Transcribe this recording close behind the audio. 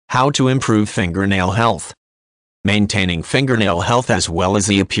How to improve fingernail health. Maintaining fingernail health as well as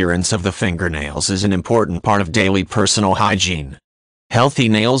the appearance of the fingernails is an important part of daily personal hygiene. Healthy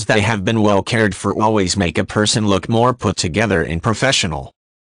nails that have been well cared for always make a person look more put together and professional.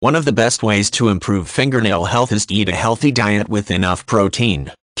 One of the best ways to improve fingernail health is to eat a healthy diet with enough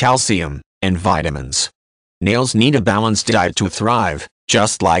protein, calcium, and vitamins. Nails need a balanced diet to thrive,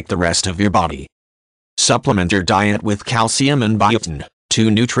 just like the rest of your body. Supplement your diet with calcium and biotin, two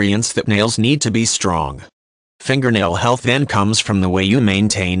nutrients that nails need to be strong. Fingernail health then comes from the way you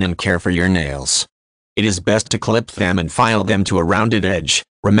maintain and care for your nails. It is best to clip them and file them to a rounded edge.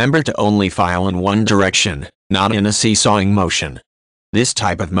 Remember to only file in one direction, not in a seesawing motion. This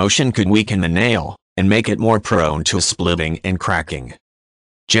type of motion could weaken the nail, and make it more prone to splitting and cracking.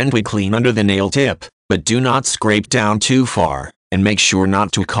 Gently clean under the nail tip, but do not scrape down too far, and make sure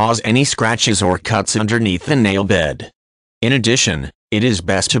not to cause any scratches or cuts underneath the nail bed. In addition, it is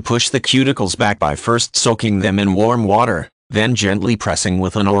best to push the cuticles back by first soaking them in warm water, then gently pressing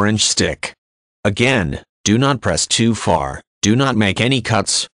with an orange stick. Again, do not press too far, do not make any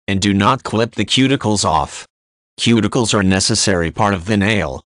cuts, and do not clip the cuticles off. Cuticles are a necessary part of the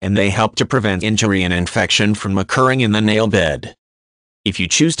nail, and they help to prevent injury and infection from occurring in the nail bed. If you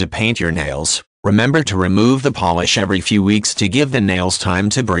choose to paint your nails, remember to remove the polish every few weeks to give the nails time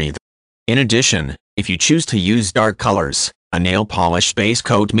to breathe. In addition, if you choose to use dark colors, a nail polish base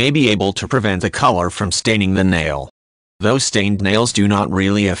coat may be able to prevent the color from staining the nail. Though stained nails do not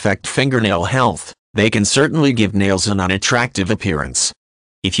really affect fingernail health, they can certainly give nails an unattractive appearance.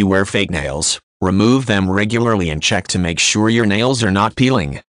 If you wear fake nails, remove them regularly and check to make sure your nails are not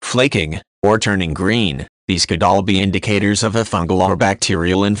peeling, flaking, or turning green. These could all be indicators of a fungal or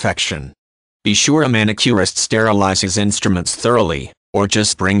bacterial infection. Be sure a manicurist sterilizes instruments thoroughly, or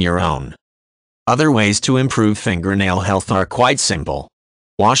just bring your own. Other ways to improve fingernail health are quite simple.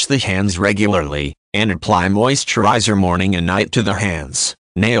 Wash the hands regularly, and apply moisturizer morning and night to the hands,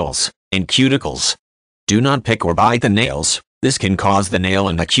 nails, and cuticles. Do not pick or bite the nails. This can cause the nail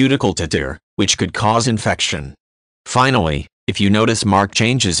and the cuticle to tear, which could cause infection. Finally, if you notice marked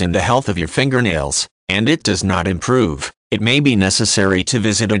changes in the health of your fingernails, and it does not improve, it may be necessary to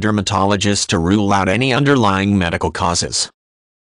visit a dermatologist to rule out any underlying medical causes.